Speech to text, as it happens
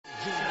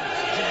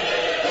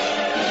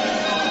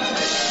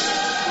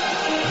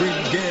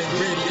RingGangRadio.com.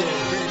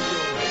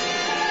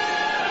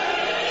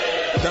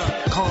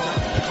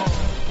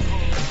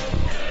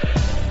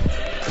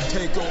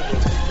 Take over.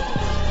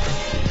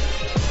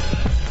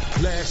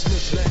 Last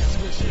mission.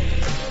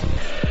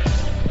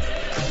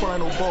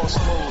 Final boss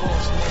mode.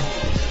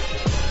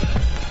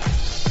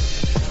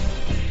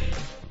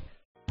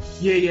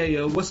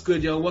 Yeah. What's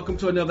good, yo? Welcome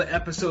to another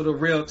episode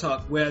of Real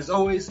Talk, where, as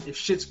always, if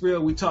shit's real,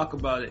 we talk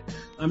about it.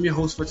 I'm your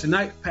host for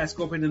tonight, Pat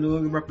Scorpion, the New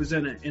England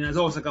representative. And as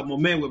always, I got my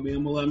man with me.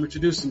 I'm going to let him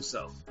introduce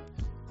himself.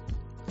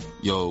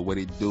 Yo, what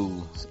it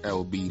do? It's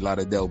LB,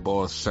 Lauderdale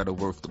Boss,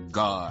 Shuttleworth, the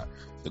God,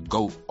 the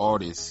GOAT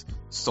artist,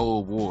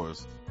 Soul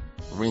Wars,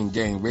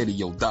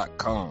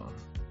 RingGangRadio.com.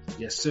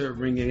 Yes, sir.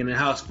 Ringing in the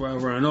house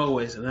forever and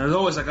always. And as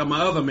always, I got my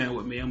other man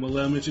with me. I'm going to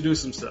let him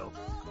introduce himself.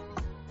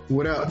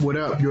 What up?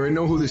 You already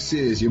know who this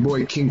is. Your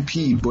boy King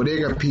P,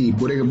 Bodega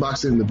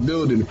Boxer in the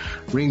building.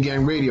 Ring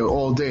Gang Radio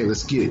all day.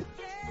 Let's get it.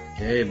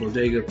 Hey,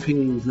 Bodega P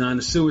is not in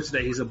the sewer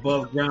today. He's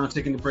above ground,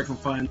 taking a break from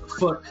finding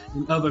foot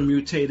and other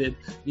mutated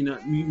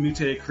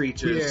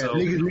creatures. Yeah, so.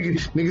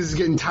 niggas is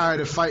getting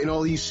tired of fighting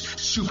all these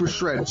super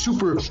shredders,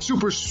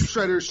 super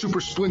super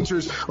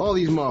splinters, all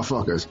these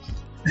motherfuckers.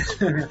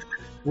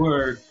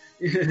 Word.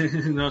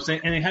 You know what I'm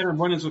saying? And they had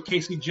run-ins with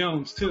Casey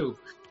Jones, too.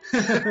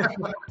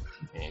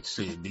 And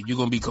shit, you're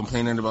gonna be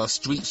complaining about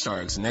street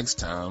sharks next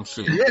time.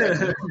 Shit.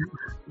 Yeah.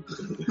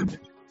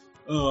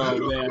 Oh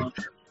man.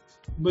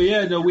 But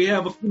yeah, no, we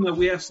have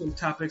some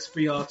topics for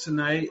y'all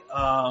tonight.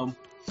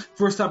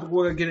 First topic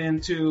we're gonna get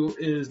into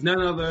is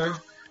none other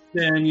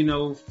than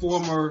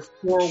former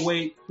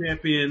 4-weight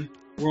champion,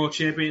 world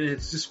champion. And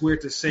it's just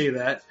weird to say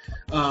that.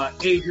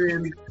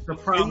 Adrian the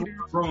Problem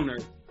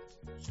Broner.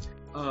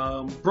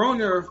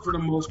 Broner, for the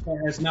most part,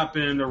 has not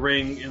been in the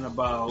ring in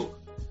about,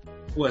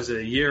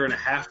 a year and a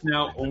half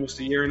now?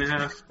 Almost a year and a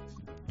half.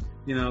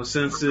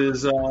 Since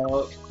his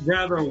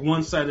rather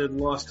one-sided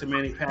loss to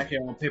Manny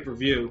Pacquiao on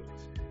pay-per-view.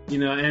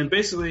 And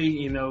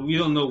basically, we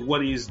don't know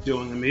what he's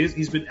doing. I mean,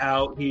 he's been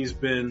out. He's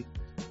been,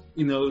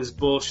 his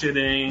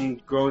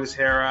bullshitting, growing his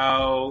hair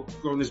out,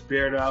 growing his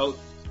beard out,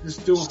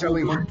 just doing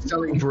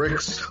selling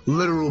bricks,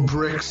 literal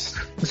bricks.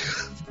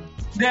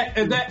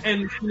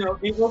 And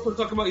he also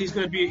talk about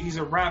he's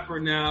a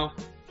rapper now.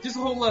 Just a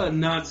whole lot of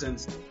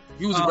nonsense.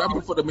 He was a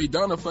rapper for the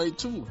Maidana fight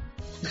too.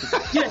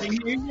 Yeah,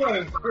 he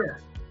was.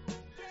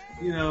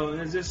 Yeah.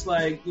 It's just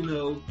like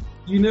you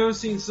never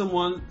seen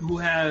someone who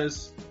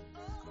has.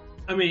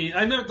 I mean,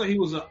 I never thought he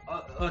was a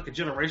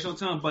generational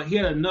talent, but he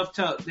had enough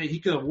talent that he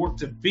could have worked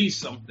to be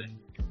something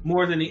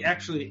more than he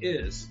actually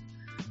is.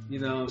 You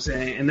know what I'm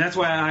saying? And that's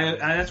why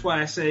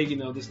I say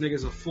this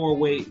nigga's a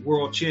 4-weight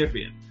world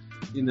champion.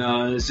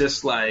 It's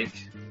just like,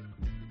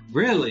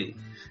 really?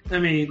 I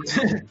mean,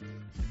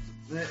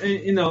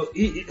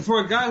 for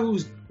a guy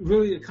who's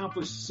really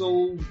accomplished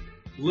so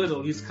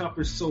little, he's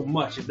accomplished so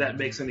much, if that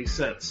makes any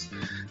sense.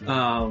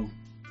 But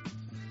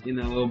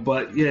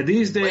yeah,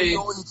 these days. He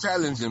always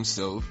challenged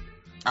himself.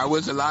 I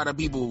wish a lot of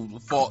people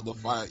fought the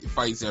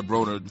fights that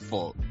Broner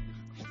fought.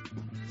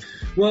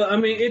 Well, I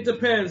mean, it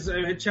depends.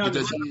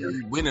 Because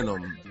he's winning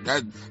them.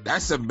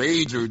 That's a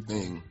major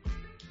thing.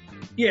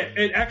 Yeah,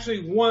 it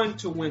actually won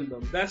to win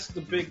them. That's the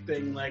big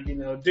thing. Like,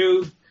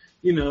 dude,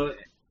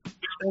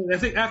 I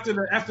think after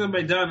the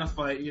Maidana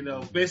fight,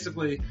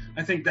 basically,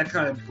 I think that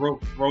kind of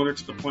broke Broner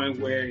to the point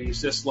where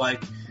he's just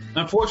like,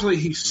 unfortunately,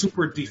 he's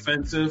super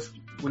defensive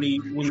when he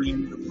wants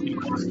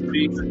to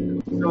be.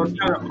 So it's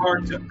kind of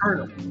hard to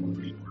hurt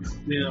him.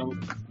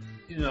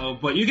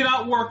 But you can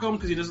outwork him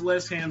because he doesn't let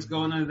his hands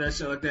go and none of that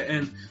shit like that.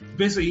 And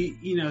basically,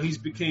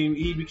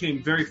 he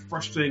became very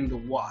frustrating to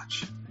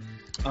watch.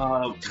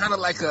 Kind of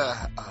like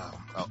a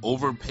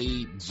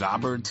overpaid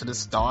jobber to the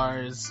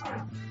stars.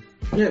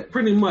 Yeah,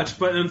 pretty much.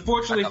 But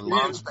unfortunately, like a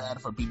launch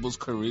pad for people's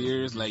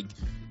careers. Like,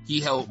 he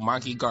helped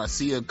Mikey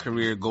Garcia's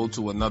career go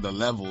to another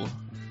level.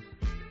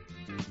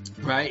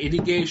 Right, and he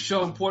gave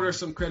Sean Porter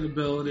some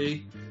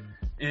credibility,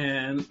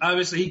 and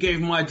obviously he gave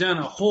Maidana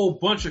a whole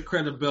bunch of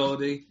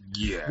credibility.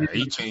 Yeah,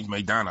 he changed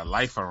Maidana's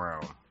life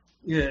around.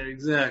 Yeah,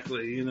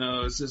 exactly.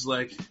 It's just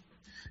like,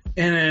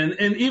 and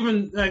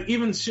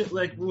even shit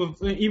like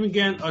even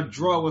getting a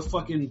draw with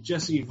fucking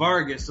Jesse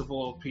Vargas of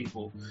all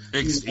people.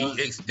 He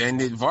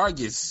extended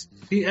Vargas.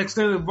 He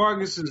extended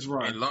Vargas's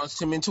run and launched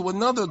him into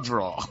another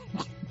draw.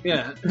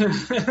 Yeah.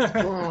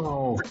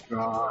 Oh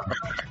God.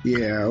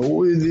 Yeah.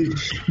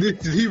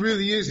 He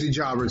really is the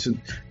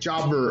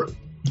jobber.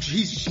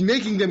 He's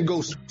making them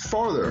go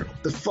farther.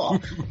 The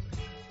fuck.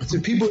 So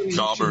people.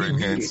 Jobber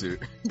enhancer.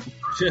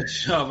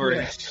 Jobber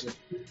enhancer.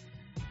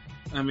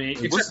 I mean,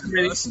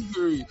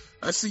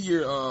 I see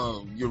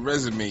your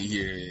resume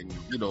here, and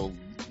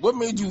what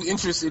made you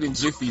interested in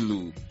Jiffy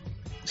Lube?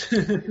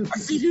 I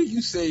see here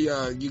you say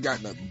you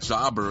got a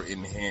jobber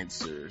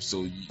enhancer,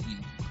 so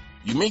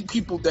you make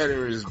people that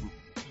are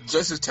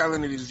just as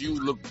talented as you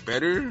look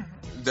better.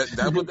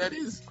 That what that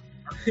is?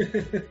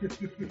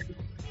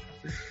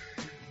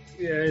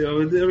 Yeah,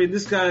 I mean,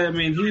 this guy.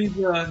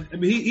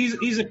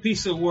 He's a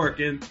piece of work,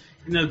 and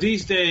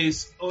these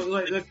days, all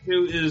like that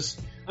do is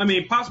I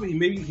mean, possibly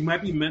he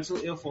might be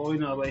mentally ill for all we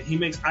know, but he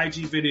makes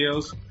IG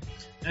videos.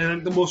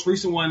 And the most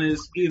recent one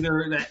is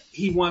either that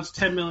he wants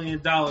 $10 million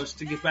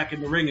to get back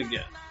in the ring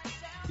again.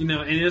 You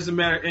know, and it doesn't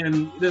matter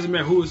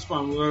who it's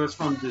from, whether it's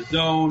from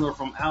DAZN or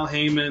from Al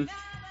Heyman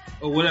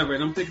or whatever.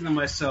 And I'm thinking to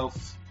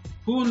myself,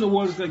 who in the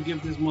world is going to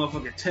give this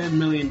motherfucker $10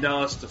 million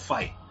to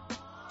fight?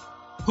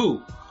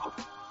 Who?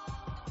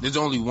 There's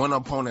only one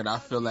opponent I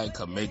feel like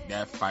could make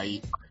that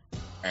fight,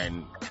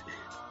 and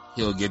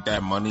he'll get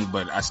that money,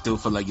 but I still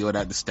feel like you would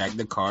have to stack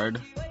the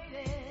card,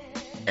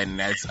 and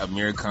that's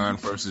Amir Khan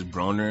versus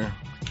Broner.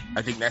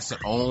 I think that's the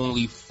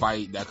only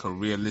fight that could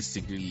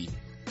realistically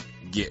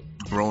get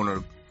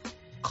Broner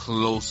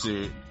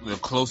the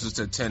closest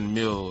to 10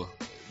 mil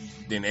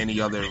than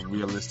any other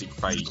realistic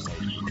fight.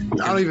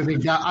 I don't even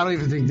think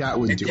that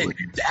would do it.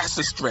 That's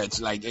a stretch.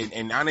 Like,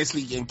 and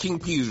honestly, and King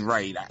P is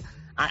right.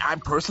 I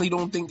personally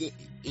don't think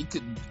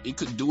it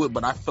could do it,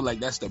 but I feel like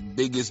that's the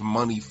biggest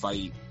money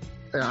fight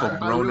for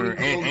Broner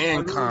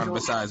and Khan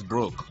besides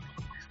Brooke.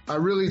 I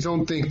really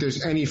don't think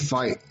there's any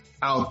fight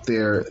out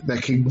there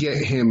that could get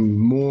him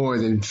more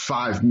than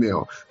 5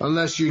 mil,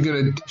 unless you're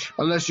gonna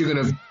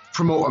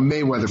promote a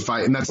Mayweather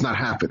fight, and that's not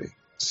happening.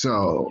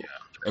 So,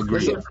 yeah,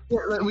 agree.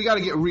 We got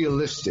to get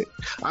realistic.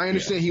 I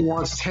understand he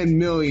wants 10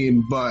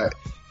 million, but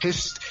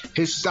his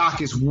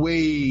stock is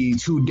way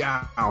too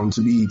down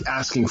to be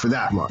asking for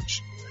that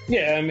much.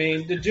 Yeah, I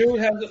mean, the dude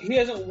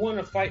hasn't won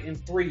a fight in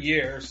 3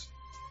 years.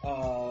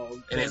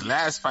 In his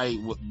last fight,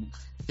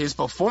 his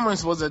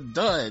performance was a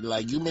dud.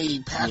 Like, you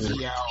made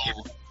Pacquiao,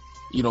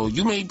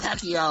 you made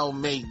Pacquiao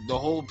make the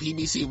whole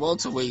PBC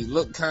welterweight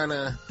look kind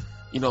of,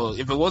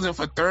 if it wasn't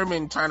for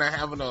Thurman trying to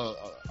have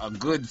a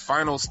good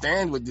final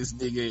stand with this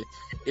nigga,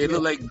 it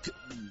looked like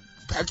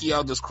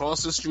Pacquiao just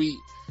crossed the street,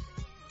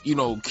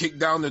 kicked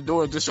down the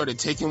door and just started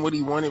taking what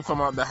he wanted from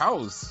out the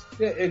house.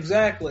 Yeah,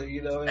 exactly.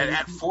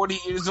 At 40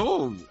 years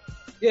old.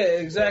 Yeah,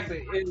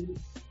 exactly.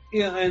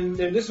 And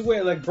this is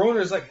where Broner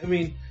is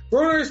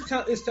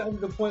Broner is to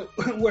the point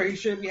where he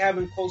shouldn't be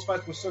having close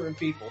fights with certain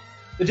people.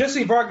 The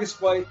Jesse Vargas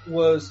fight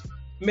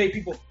made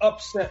people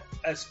upset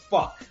as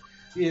fuck.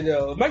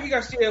 Mikey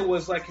Garcia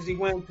was because he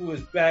went into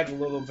his bag a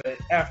little bit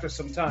after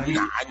some time.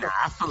 Nah,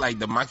 I feel like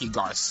the Mikey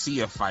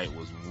Garcia fight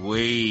was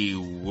way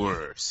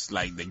worse.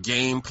 Like, the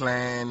game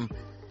plan,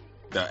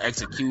 the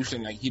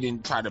execution, he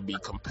didn't try to be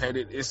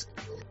competitive.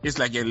 It's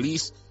like at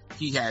least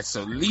he had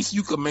at least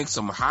you could make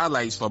some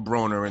highlights for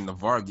Broner in the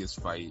Vargas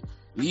fight.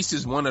 At least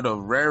it's one of the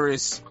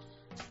rarest,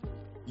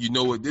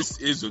 this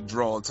is a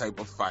draw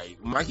type of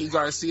fight. Mikey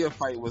Garcia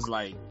fight was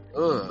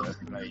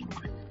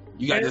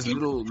you got this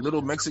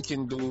little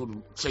Mexican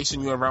dude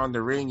chasing you around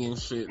the ring and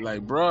shit,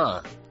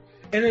 bruh.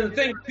 And then the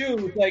thing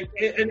too,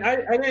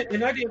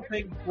 I didn't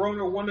think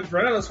Broner won the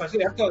Granados fight.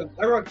 I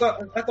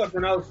thought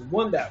Granados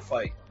won that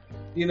fight,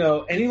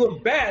 and he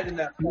looked bad in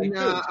that fight.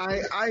 Nah,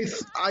 too.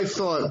 I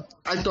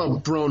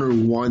thought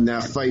Broner won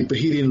that fight, but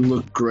he didn't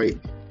look great.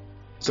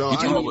 So you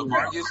talking about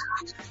Vargas?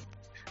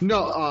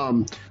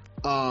 No,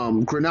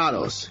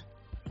 Granados.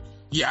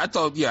 Yeah, I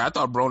thought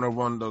Broner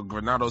won the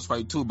Granados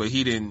fight too, but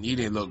he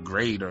didn't look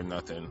great or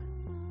nothing.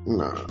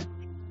 No.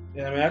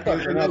 Yeah, I mean, I thought.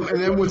 And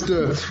then with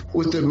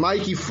the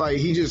Mikey fight,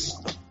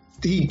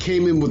 he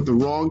came in with the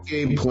wrong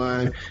game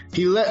plan.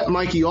 He let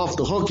Mikey off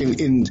the hook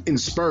in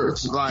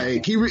spurts.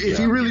 If he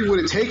really would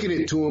have taken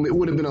it to him, it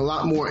would have been a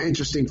lot more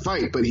interesting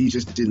fight. But he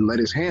just didn't let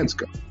his hands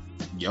go.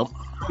 Yep.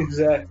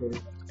 Exactly.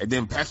 And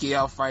then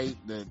Pacquiao fight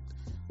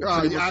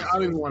I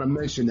don't even want to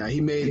mention that. He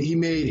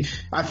made.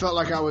 I felt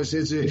like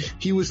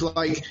he was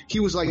like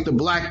the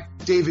black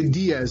David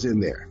Diaz in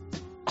there.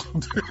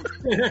 And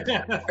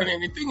then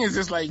the thing is,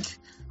 it's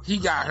he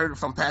got hurt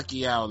from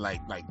Pacquiao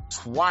like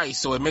twice,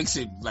 so it makes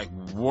it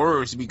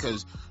worse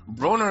because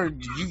Broner,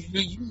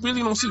 you really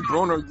don't see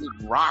Broner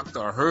get rocked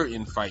or hurt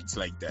in fights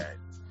like that.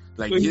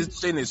 His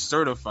thing is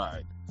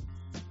certified.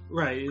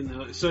 Right,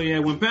 So yeah,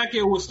 when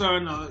Pacquiao was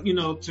starting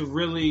to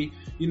really,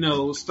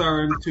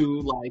 starting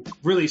to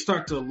really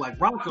start to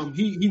rock him,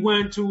 he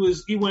went to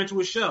his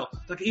shell,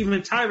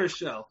 even tighter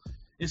shell,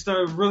 and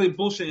started really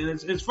bullshitting.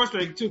 And it's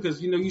frustrating too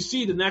because you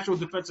see the natural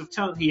defensive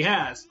talent he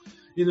has,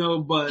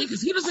 but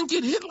because he doesn't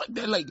get hit like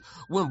that.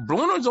 When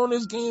Broner's on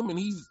his game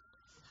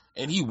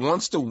and he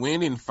wants to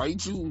win and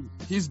fight you,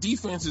 his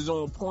defense is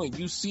on point.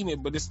 You've seen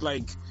it, but it's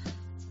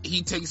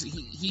he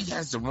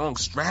has the wrong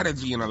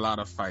strategy in a lot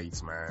of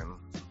fights, man.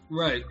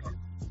 Right.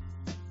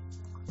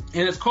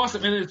 And it's cost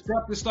him, and it's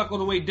dropped his stock all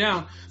the way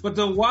down. But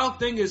the wild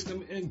thing is,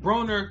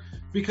 Broner,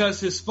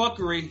 because his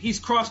fuckery, he's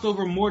crossed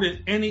over more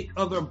than any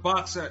other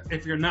boxer.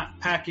 If you're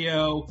not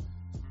Pacquiao,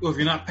 if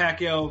you're not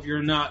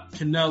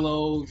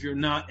Canelo, if you're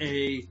not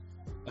a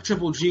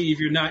Triple G, if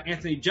you're not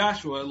Anthony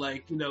Joshua,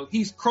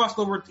 he's crossed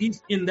over.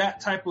 He's in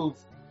that type of,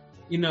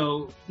 in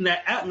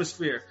that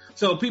atmosphere.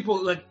 So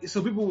people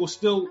will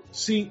still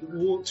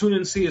tune in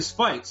and see his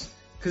fights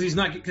because he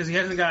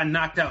hasn't gotten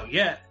knocked out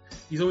yet.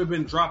 He's only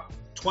been dropped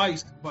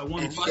twice by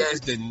one And he fight.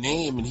 has the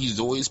name, and he's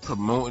always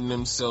promoting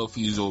himself.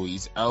 He's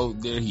always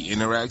out there. He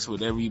interacts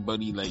with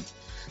everybody. Like,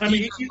 I he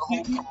mean, does the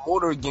whole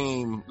promoter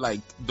game,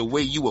 like the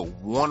way you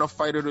would want a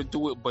fighter to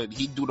do it, but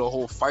he do the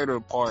whole fighter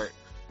part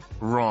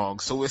wrong.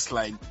 So it's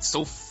like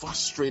so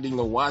frustrating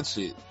to watch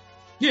it.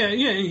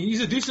 yeah,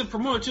 he's a decent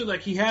promoter too.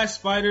 Like he has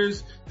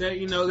fighters that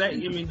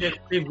that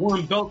they've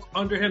worn belts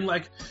under him.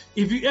 Like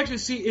if you actually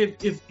see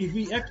if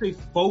he actually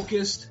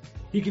focused,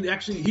 he could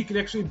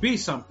actually be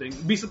something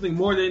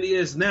more than he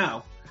is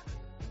now,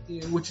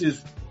 which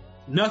is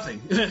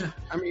nothing.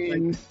 I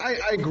mean, I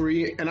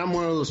agree, and I'm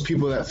one of those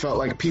people that felt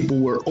like people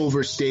were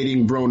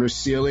overstating Broner's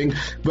ceiling,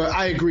 but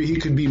I agree he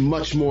could be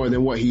much more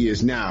than what he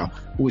is now,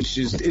 which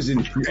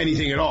isn't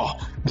anything at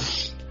all.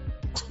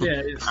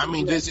 Yeah, I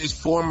mean, this is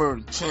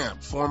former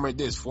champ, former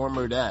this,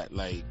 former that,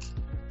 like.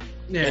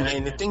 yeah.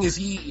 And the thing is,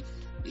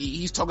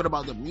 he's talking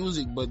about the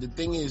music, but the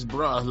thing is,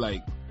 bruh,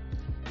 like,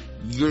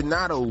 you're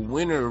not a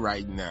winner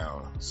right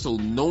now, so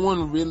no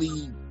one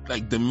really,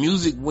 like, the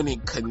music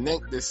wouldn't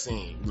connect the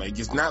same. Like,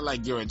 it's not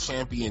like you're a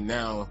champion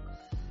now,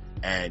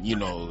 and you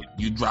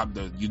drop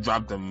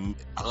the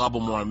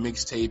album or a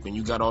mixtape, and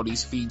you got all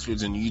these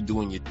features, and you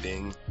doing your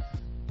thing.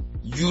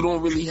 You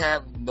don't really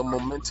have the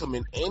momentum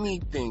in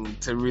anything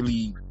to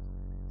really.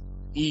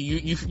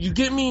 You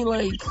get me,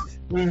 like.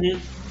 Mm-hmm.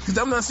 Because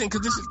I'm not saying,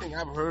 because this is the thing,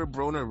 I've heard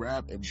Broner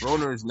rap, and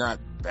Broner is not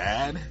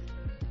bad,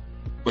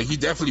 but he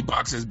definitely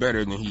boxes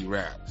better than he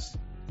raps.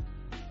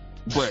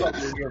 But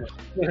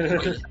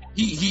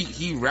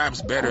he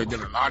raps better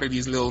than a lot of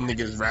these little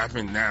niggas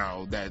rapping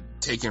now that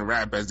taking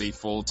rap as a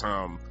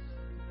full-time,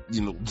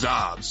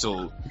 job.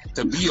 So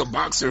to be a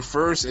boxer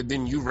first and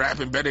then you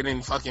rapping better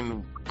than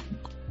fucking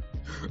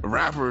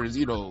rappers,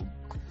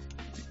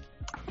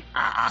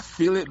 I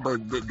feel it,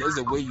 but there's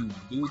a way you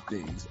do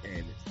things,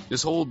 and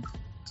this whole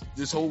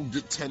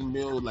get 10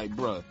 mil, like,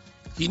 bruh,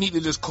 he need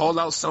to just call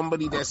out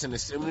somebody that's in a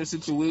similar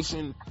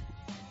situation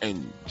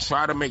and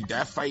try to make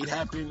that fight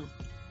happen.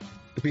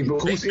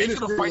 People Make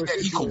it a fight that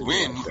he could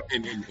win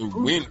and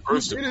win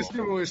first of in a all.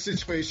 similar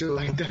situation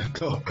like that,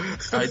 though.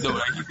 I know,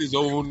 like, he's his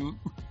own.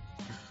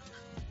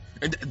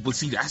 But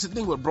see, that's the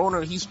thing with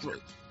Broner.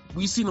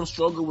 We seen him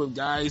struggle with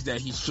guys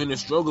that he shouldn't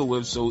struggle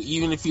with. So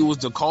even if he was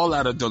to call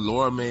out a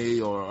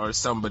Delorme or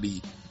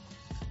somebody,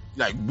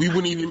 like, we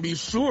wouldn't even be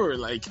sure.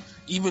 Like,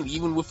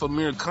 even with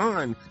Amir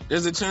Khan,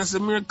 there's a chance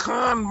Amir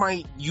Khan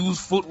might use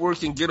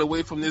footwork and get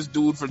away from this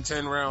dude for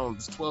 10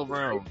 rounds, 12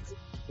 rounds.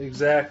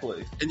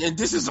 Exactly. And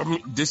this is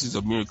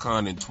Amir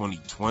Khan in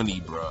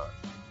 2020, bruh.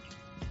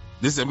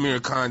 This is Amir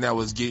Khan that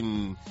was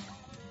getting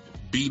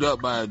beat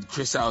up by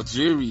Chris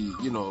Algieri,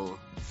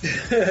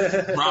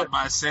 dropped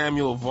by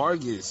Samuel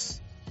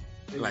Vargas.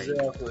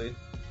 Exactly.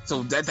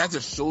 So that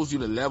just shows you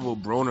the level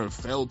Broner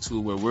fell to,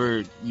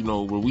 where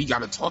we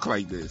got to talk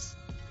like this.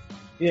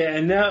 Yeah,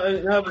 and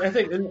now I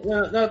think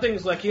another thing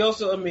is, like, he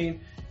also, I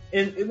mean,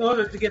 in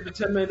order to get the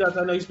 $10 million,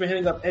 I know he's been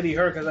hitting up Eddie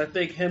Hearn, because I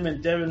think him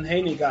and Devin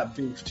Haney got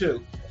beef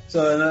too.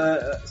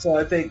 So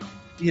I think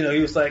he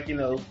was like,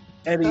 Eddie.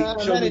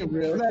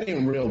 That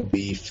ain't real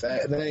beef.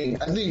 I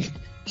think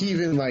he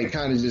even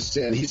kind of just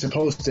said he's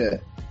supposed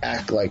to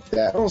act like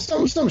that. Oh,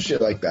 some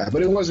shit like that.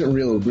 But it wasn't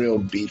real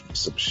beef or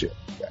some shit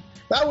like that.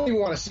 I wouldn't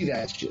even want to see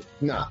that shit.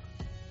 Nah.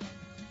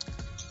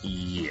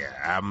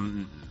 Yeah,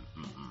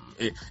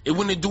 it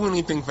wouldn't do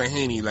anything for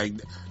Haney. Like,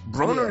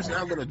 Broner's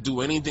not gonna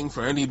do anything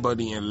for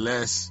anybody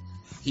unless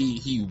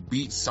he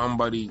beats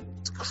somebody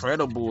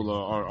credible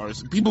or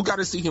people got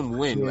to see him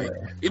win. Yeah. Like,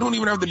 it don't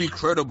even have to be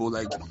credible.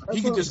 Like,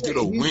 he can just get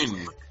a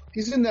win.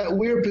 He's in that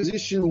weird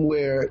position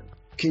where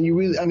can you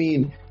really? I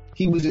mean,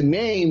 he was a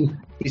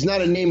name. He's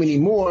not a name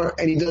anymore,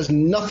 and he does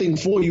nothing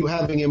for you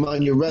having him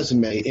on your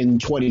resume in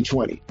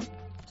 2020.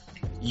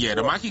 Yeah,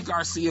 the Mikey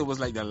Garcia was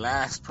like the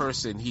last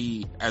person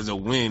as a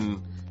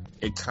win,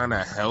 it kind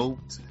of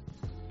helped.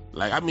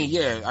 Like,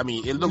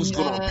 it looks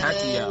good on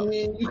Pacquiao. I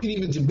mean, you can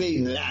even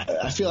debate that.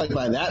 I feel like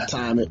by that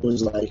time it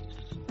was like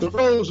the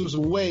rose was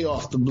way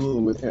off the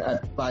bloom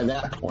by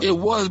that point. It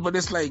was, but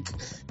it's like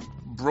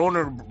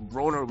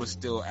Broner was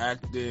still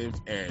active,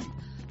 and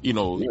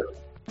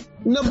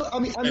No, but I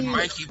mean,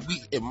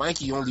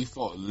 Mikey only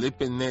fought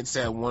Lipinets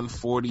at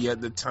 140 at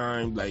the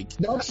time. Like,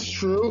 that's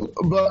true,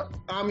 but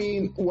I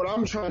mean, what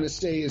I'm trying to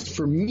say is,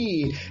 for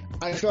me,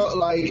 I felt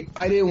like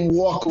I didn't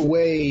walk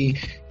away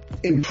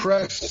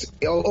impressed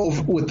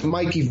with the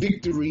Mikey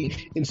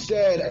victory.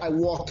 Instead, I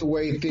walked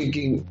away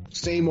thinking,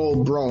 same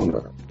old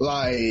Broner.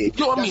 Like,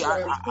 I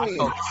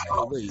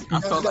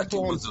felt like it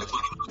was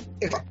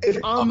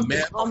a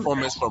mad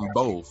performance from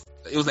both.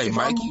 It was like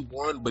Mikey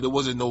won, but it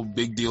wasn't no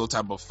big deal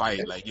type of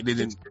fight. Like, it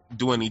didn't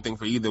do anything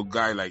for either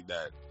guy like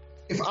that.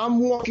 If I'm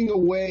walking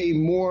away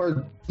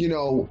more,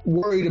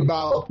 worried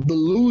about the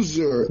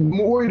loser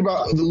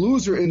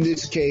in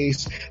this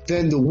case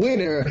than the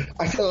winner,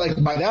 I feel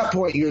like by that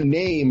point your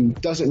name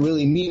doesn't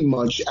really mean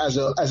much as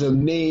a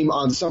name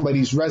on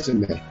somebody's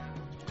resume.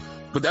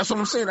 But that's what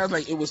I'm saying. I was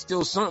like, it was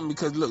still something,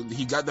 because look,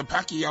 he got the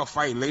Pacquiao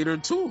fight later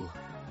too.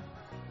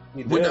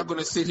 We're not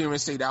gonna sit here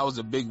and say that was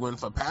a big win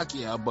for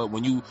Pacquiao, but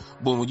when you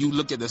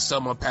look at the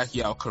sum of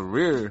Pacquiao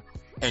career,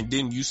 and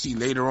then you see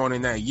later on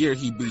in that year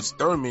he beats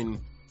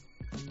Thurman,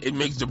 it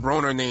makes the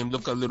Broner name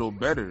look a little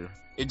better.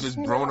 It just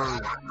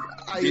Broner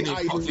didn't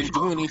fucking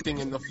do anything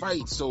in the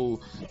fight,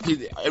 so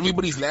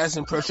everybody's last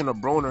impression of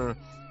Broner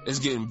is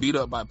getting beat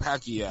up by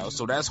Pacquiao.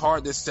 So that's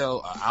hard to sell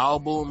an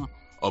album,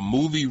 a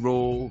movie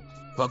role,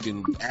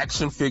 fucking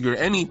action figure,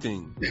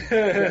 anything.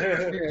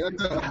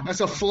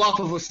 That's a flop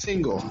of a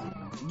single.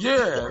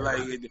 Yeah,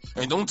 like,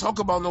 and don't talk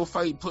about no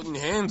fight putting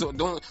hands on.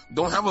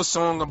 Don't have a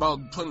song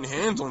about putting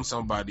hands on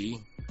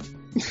somebody.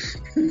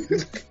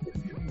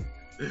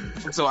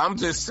 So I'm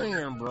just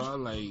saying, bro,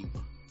 like.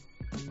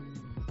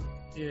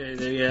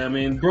 Yeah. I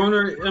mean,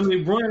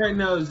 Broner right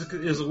now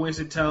is a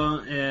wasted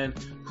talent, and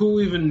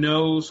who even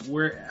knows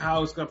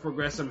how it's gonna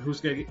progress and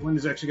when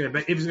he's actually gonna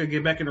if he's gonna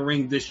get back in the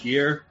ring this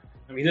year.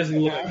 I mean, he doesn't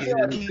look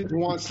like he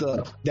wants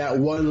that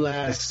one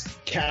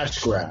last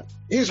cash grab.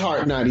 His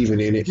heart not even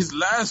in it. His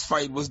last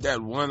fight was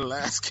that one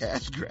last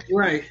cash grab.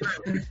 Right.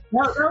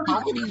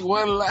 How many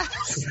one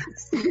last?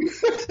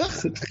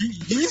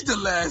 He's the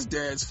last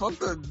dance. Fuck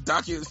the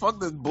document. Fuck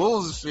the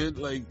bullshit.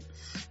 Like,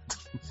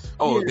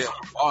 the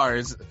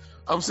bars.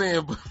 I'm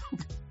saying,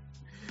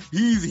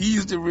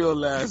 he's the real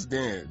last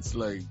dance.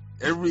 Like,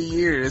 every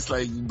year, it's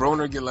like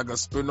Broner get like a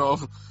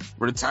spin-off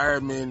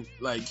retirement,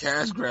 like,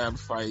 cash grab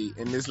fight,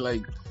 and it's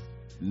like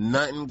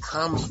nothing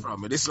comes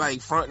from it. It's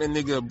like fronting a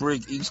nigga a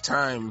brick each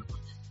time,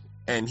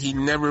 and he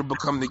never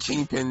become the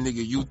kingpin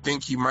nigga you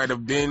think he might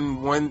have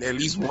been at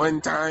least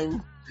one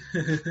time.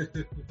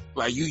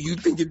 Like, you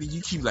think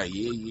you keep like,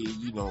 yeah,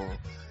 you know,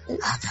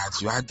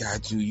 I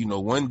got you. You know,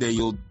 one day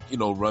you'll, you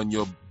know, run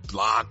your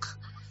block,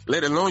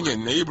 let alone your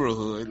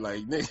neighborhood,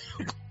 like, nigga.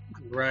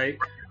 Right.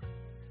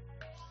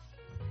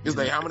 It's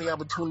like, how many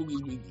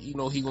opportunities, you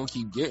know, he gonna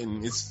keep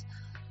getting?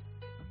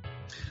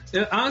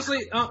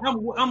 Honestly,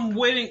 I'm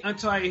waiting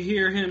until I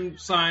hear him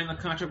sign a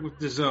contract with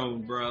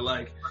DAZN, bro.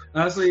 Like,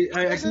 honestly,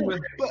 that's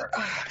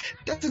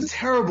a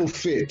terrible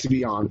fit, to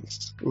be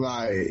honest.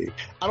 Like,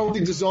 I don't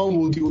think DAZN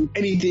will do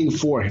anything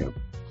for him.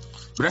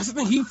 But that's the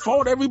thing, he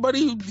fought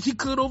everybody he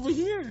could over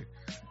here.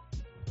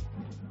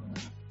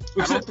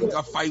 I don't think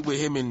a fight with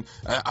him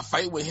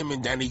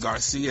and Danny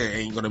Garcia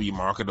ain't gonna be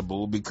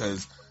marketable,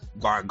 because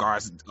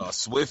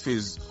Swift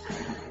is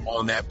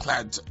on that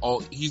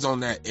plateau. He's on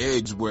that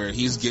edge where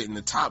he's getting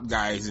the top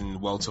guys in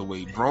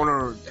welterweight.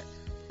 Broner,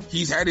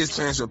 he's had his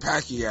chance with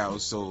Pacquiao,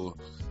 so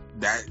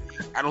that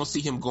I don't see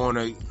him going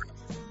to,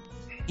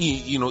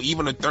 you know,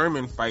 even a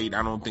Thurman fight.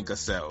 I don't think a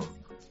sell.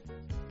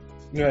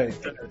 Right.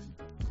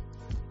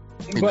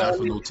 And not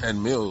for no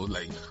 10 mil.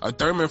 Like, a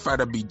Thurman fight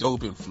would be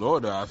dope in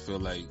Florida. I feel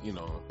like, you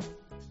know.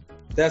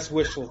 That's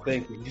wishful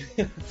thinking.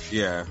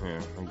 Yeah.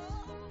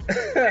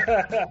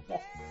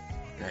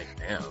 Like,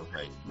 damn,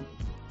 like,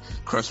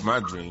 crush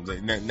my dreams.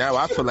 Like, now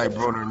I feel like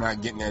Broner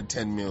not getting that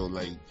 10 mil.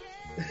 Like,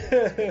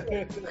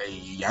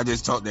 I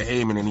just talked to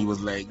Heyman and he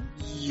was like,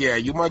 yeah,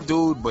 you my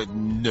dude, but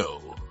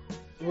no.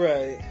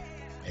 Right.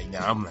 And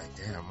now I'm like,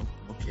 damn,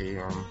 okay,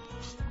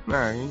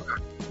 nah.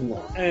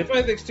 And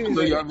funny thing too,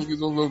 so y'all niggas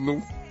don't know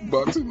no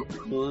boxing.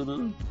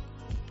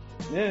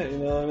 Yeah, you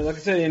know, I mean, like I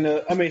said, you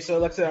know, I mean, so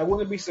like I said, I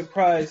wouldn't be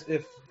surprised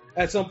if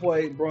at some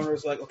point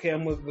Broner's like, okay,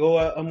 I'm gonna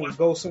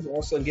go somewhere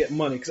else and get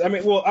money. Because I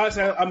mean, well,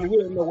 honestly, we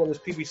don't know what his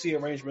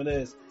PBC arrangement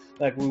is.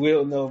 Like, we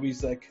don't know if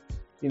he's like,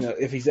 you know,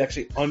 if he's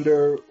actually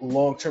under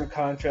long-term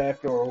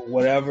contract or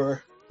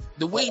whatever.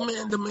 The way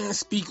the man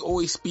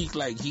always speak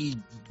like he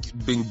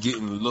been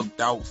getting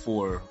looked out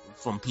for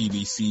from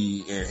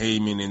PBC and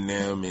Heyman and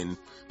them, and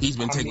he's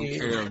been taken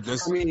care of.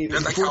 That's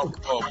like how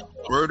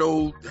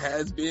Berto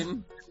has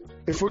been.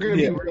 If we're gonna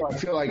be real, I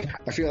feel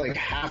like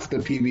half the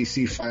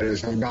PBC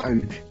fighters have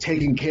gotten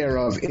taken care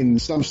of in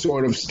some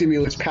sort of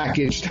stimulus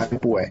package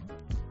type way.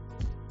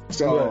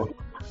 So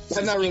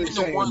that's not really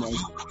saying much.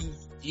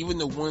 Even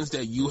the ones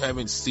that you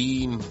haven't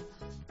seen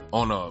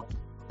on a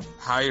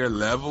higher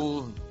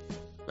level,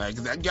 like,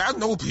 I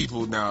know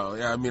people now.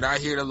 I mean, I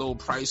hear the little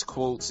price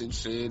quotes and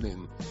shit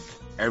and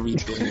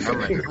everything. I'm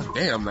like, oh,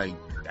 damn, like,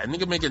 that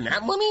nigga making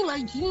that money?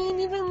 Like, he ain't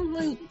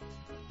even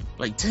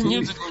like 10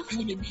 years ago,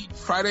 he would be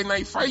Friday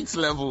Night Fights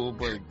level,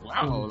 but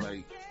wow,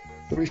 like.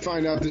 We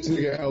find out this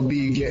nigga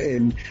LB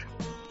getting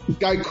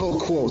Geico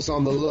quotes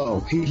on the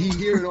low. He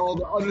hearing all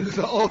the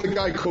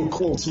Geico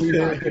quotes we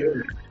not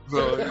hearing.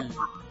 So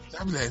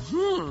I'm like,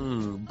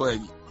 but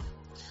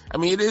I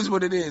mean, it is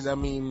what it is. I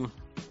mean,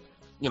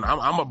 you know,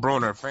 I'm a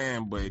Broner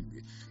fan, but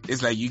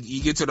it's like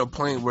you get to the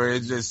point where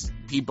it's just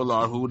people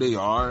are who they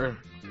are,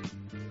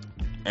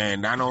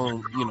 and I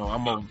don't, you know,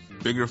 I'm a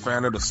bigger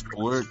fan of the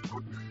sport.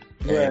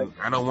 And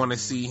I don't want to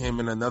see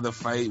him in another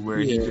fight where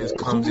he just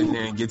comes in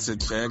there and gets a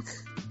check.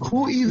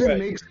 Who even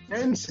makes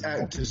sense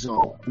at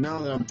DAZN? Now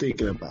that I'm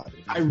thinking about it,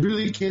 I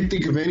really can't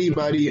think of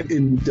anybody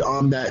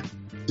on that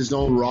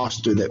DAZN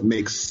roster that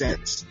makes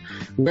sense.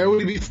 Where would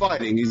he be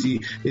fighting? Is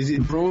it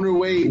Broner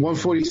weight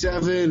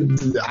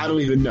 147? I don't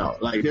even know.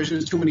 Like, there's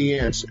just too many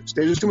answers.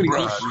 There's just too many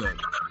questions.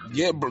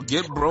 Get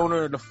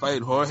Broner to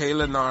fight Jorge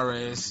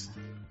Linares.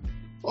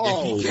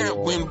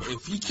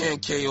 If he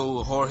can't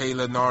KO Jorge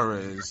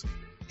Linares,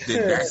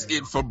 then that's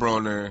it for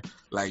Broner.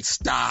 Like,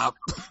 stop.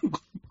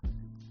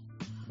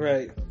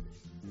 Right.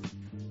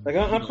 Like,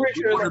 I'm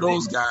pretty sure one of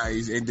those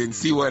guys, and then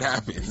see what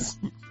happens.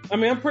 I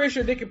mean, I'm pretty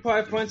sure they could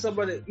probably find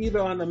somebody either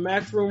on the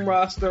Matchroom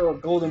roster or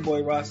Golden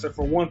Boy roster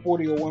for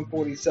 140 or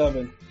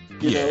 147.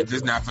 You know?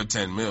 Just not for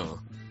 10 mil.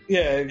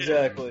 Yeah,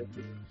 exactly.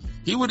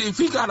 He would, if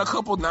he got a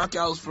couple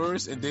knockouts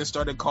first and then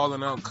started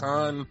calling out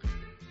Khan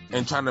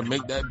and trying to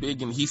make that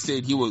big, and he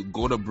said he would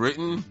go to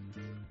Britain,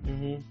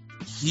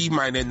 he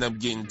might end up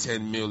getting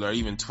 10 mil or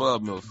even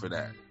 12 mil for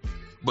that.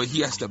 But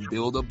he has to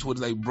build up to it.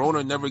 Like,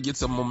 Broner never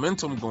gets a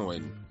momentum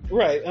going.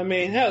 Right. I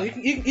mean, hell,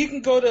 he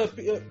can go to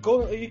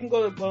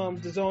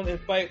the zone and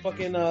fight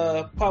fucking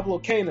Pablo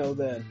Cano.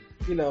 Then,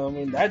 you know, I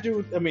mean that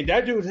dude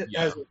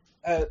has,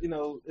 you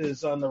know,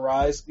 is on the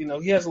rise. You know,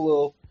 he has a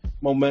little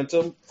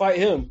momentum. Fight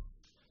him.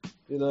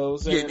 You know.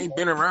 Yeah, they've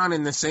been around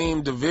in the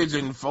same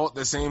division, fought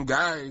the same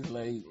guys.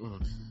 Like,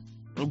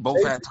 we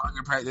both had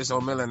target practice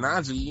on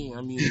Milanaji.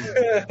 I mean,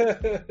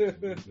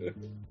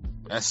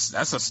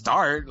 that's a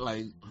start.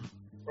 Like,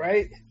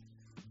 right.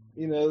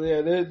 You know,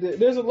 yeah,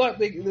 there's a lot.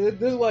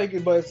 There's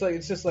like, but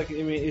it's just like, I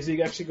mean, is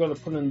he actually going to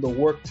put in the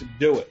work to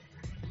do it?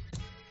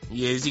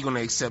 Yeah, is he going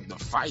to accept the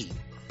fight?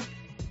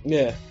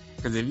 Yeah.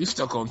 Because if you're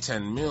stuck on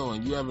 10 mil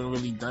and you haven't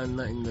really done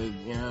nothing to,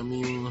 you know what I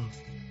mean?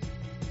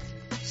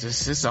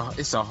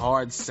 It's a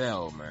hard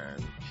sell,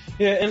 man.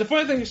 Yeah, and the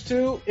funny thing is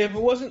too, if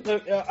it wasn't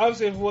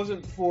obviously if it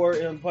wasn't for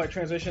Black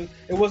Transition,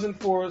 it wasn't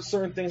for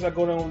certain things that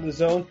go on with the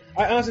Zone.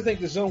 I honestly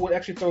think the Zone would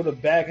actually throw the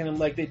bag in him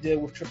like they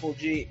did with Triple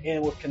G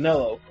and with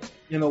Canelo,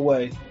 in a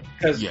way,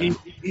 because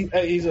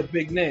he's a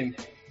big name.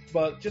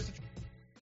 But just